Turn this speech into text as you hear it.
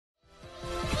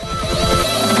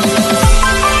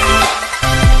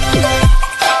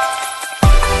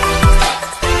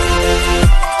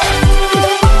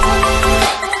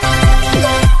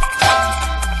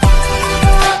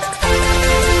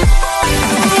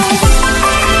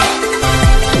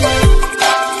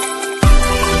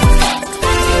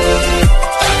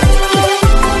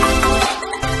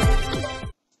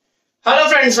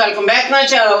Friends, welcome back my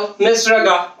channel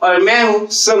मिस्टरबग्गा और मैं हूं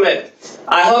Sumit.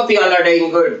 I hope you all are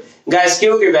doing good guys.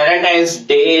 क्योंकि Valentine's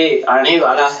day आने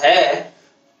वाला है,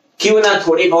 क्यों ना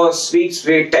थोड़ी बहुत स्वीट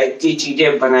स्वीट टाइप की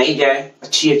चीजें बनाई जाए,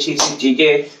 अच्छी अच्छी सी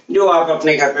चीजें जो आप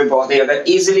अपने घर पे बहुत ज्यादा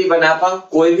इजीली बना पाओ,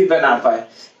 कोई भी बना पाए,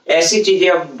 ऐसी चीजें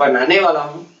अब बनाने वाला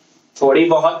हूँ। थोड़ी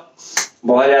बहुत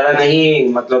ज्यादा नहीं,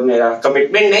 मतलब मेरा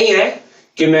कमिटमेंट नहीं है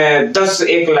कि मैं 10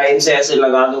 एक लाइन से ऐसे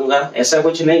लगा दूंगा, ऐसा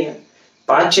कुछ नहीं है।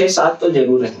 5, 6, 7 तो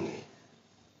जरूर रहेंगे।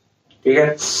 ठीक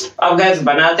है, अब गाइस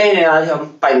बनाते हैं आज हम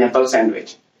पाइनएप्पल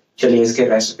सैंडविच। चलिए इसके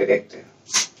रेसिपी देखते हैं।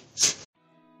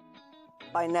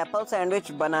 पाइनएप्पल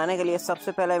सैंडविच बनाने के लिए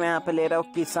सबसे पहले मैं यहाँ पे ले रहा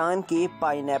हूँ किसान की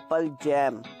पाइनएप्पल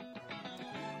जैम,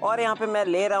 और यहाँ पे मैं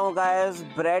ले रहा हूँ गाइस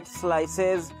ब्रेड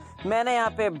स्लाइसेस। मैंने यहाँ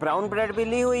पे ब्राउन ब्रेड भी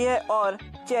ली हुई है और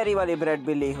चेरी वाली ब्रेड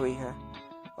भी ली हुई है,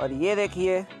 और ये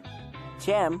देखिए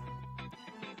जैम।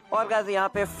 और गाइस यहाँ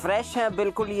पे फ्रेश है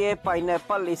बिल्कुल ये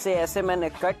पाइनएप्पल, इसे ऐसे मैंने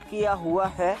कट किया हुआ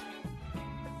है।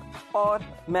 और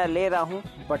मैं ले रहा हूँ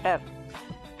बटर।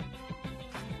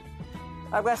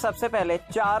 अब गाइस सबसे पहले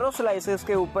चारों स्लाइसेस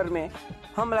के ऊपर में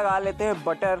हम लगा लेते हैं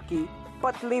बटर की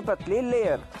पतली पतली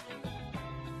लेयर।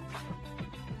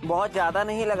 बहुत ज्यादा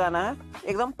नहीं लगाना है,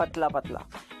 एकदम पतला पतला।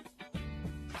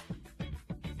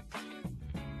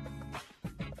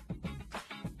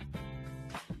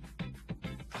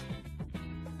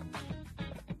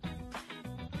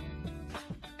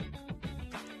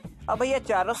 अब भैया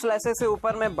चारों स्लाइसेस से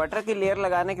ऊपर में बटर की लेयर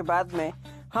लगाने के बाद में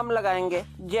हम लगाएंगे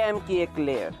जैम की एक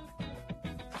लेयर।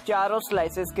 चारों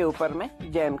स्लाइसेस के ऊपर में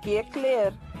जैम की एक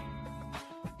लेयर।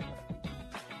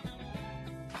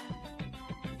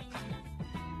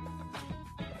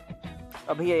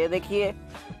 अब भैया ये देखिए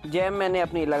जैम मैंने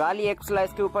अपनी लगा ली एक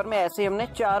स्लाइस के ऊपर में, ऐसे हमने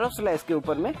चारों स्लाइस के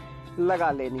ऊपर में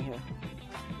लगा लेनी है।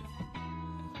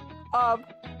 अब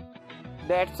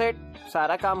दैट्स इट,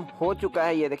 सारा काम हो चुका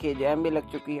है। ये देखिए जैम भी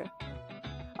लग चुकी है।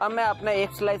 अब मैं अपना एक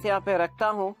स्लाइस यहाँ पे रखता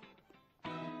हूँ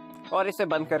और इसे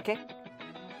बंद करके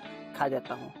खा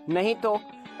जाता हूँ। नहीं तो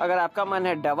अगर आपका मन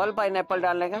है डबल पाइनएप्पल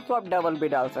डालने का तो आप डबल भी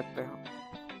डाल सकते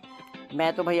हो।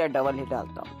 मैं तो भैया डबल ही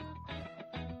डालता हूँ।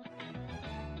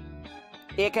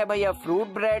 एक है भैया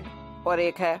फ्रूट ब्रेड और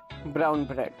एक है ब्राउन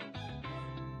ब्रेड।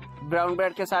 ब्राउन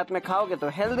ब्रेड के साथ में खाओगे तो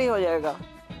हेल्दी हो जाएगा।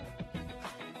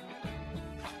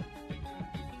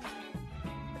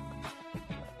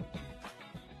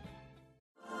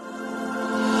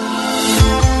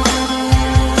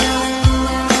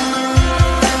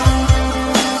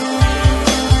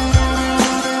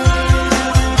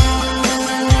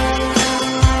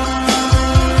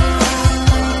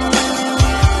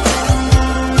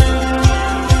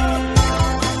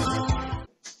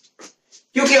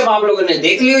 क्योंकि अब आप लोगों ने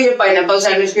देख लिया ये पाइनएप्पल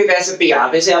सैंडविच की रेसिपी,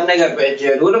 आप इसे अपने घर पे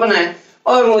जरूर बनाएं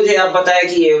और मुझे आप बताएं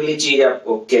कि ये वाली चीज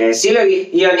आपको कैसी लगी,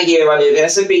 यानी कि ये वाली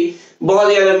रेसिपी। बहुत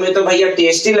ज्यादा मुझे तो भैया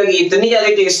टेस्टी लगी, इतनी ज्यादा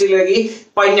टेस्टी लगी।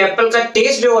 पाइनएप्पल का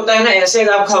टेस्ट जो होता है ना, ऐसे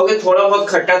अगर आप खाओगे थोड़ा बहुत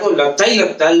खट्टा तो लगता ही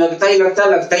लगता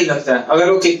है अगर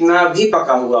वो कितना भी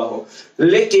पका हुआ हो।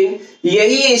 लेकिन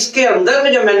यही इसके अंदर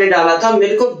में जो मैंने डाला था,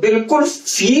 मेरे को बिल्कुल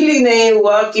फील ही नहीं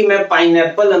हुआ कि मैं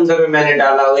पाइनएप्पल अंदर में मैंने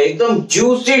डाला हुआ। एकदम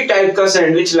जूसी टाइप का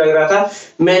सैंडविच लग रहा था।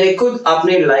 मैंने खुद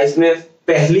अपनी लाइफ में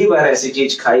पहली बार ऐसी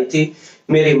चीज खाई थी।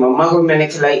 मेरी मम्मा को मैंने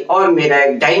खिलाई और मेरा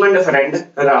एक डायमंड फ्रेंड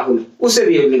राहुल, उसे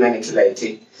भी ये मैंने खिलाई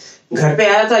थी। घर पे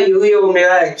आया था यूं ही, वो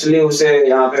मेरा एक्चुअली उसे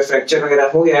यहाँ पे फ्रैक्चर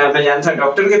वगैरह हो गया, मैं जाना था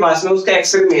डॉक्टर के पास में, उसका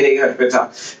एक्सरे मेरे घर पे था।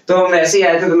 तो हम ऐसे ही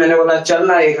आए थे, तो मैंने बोला चल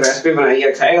ना एक रेसिपी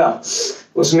बनाइए, खाएगा।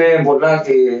 उसने बोला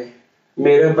कि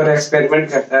मेरे ऊपर एक्सपेरिमेंट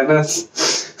करता है ना।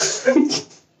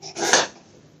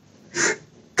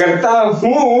 करता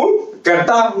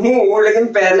हूँ लेकिन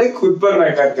पहले खुद पर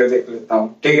मैं करके देख लेता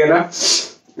हूँ, ठीक है ना।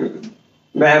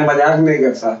 मैं मजाक नहीं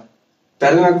करता,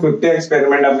 पहले मैं खुद पे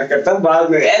एक्सपेरिमेंट अपने करता, बाद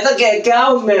में ऐसा क्या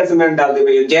उसमें ऐसे मैंने डाल दी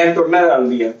भैया, जैम तोड़ना डाल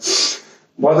दिया।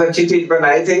 बहुत अच्छी चीज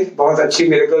बनाई थी, बहुत अच्छी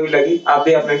मेरे को भी लगी। आप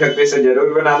भी अपने घर पे इसे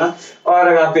जरूर बनाना, और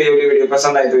अगर आपको ये वीडियो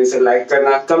पसंद आई तो इसे लाइक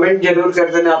करना, कमेंट जरूर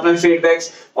कर देना अपने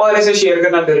फीडबैक्स, और इसे शेयर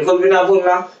करना बिल्कुल भी ना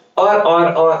भूलना।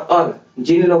 और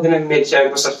जिन लोगों ने मेरे चैनल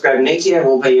को सब्सक्राइब नहीं किया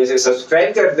वो भाई इसे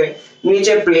सब्सक्राइब कर दे।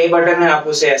 नीचे प्ले बटन है, आप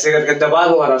उसे ऐसे करके दबा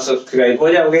दो और आप सब्सक्राइब हो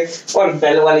जाओगे, और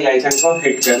बेल वाली आइकन को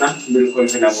हिट करना बिल्कुल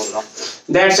भी ना भूलना।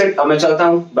 दैट्स इट, अब मैं चलता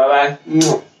हूँ, बाय बाय।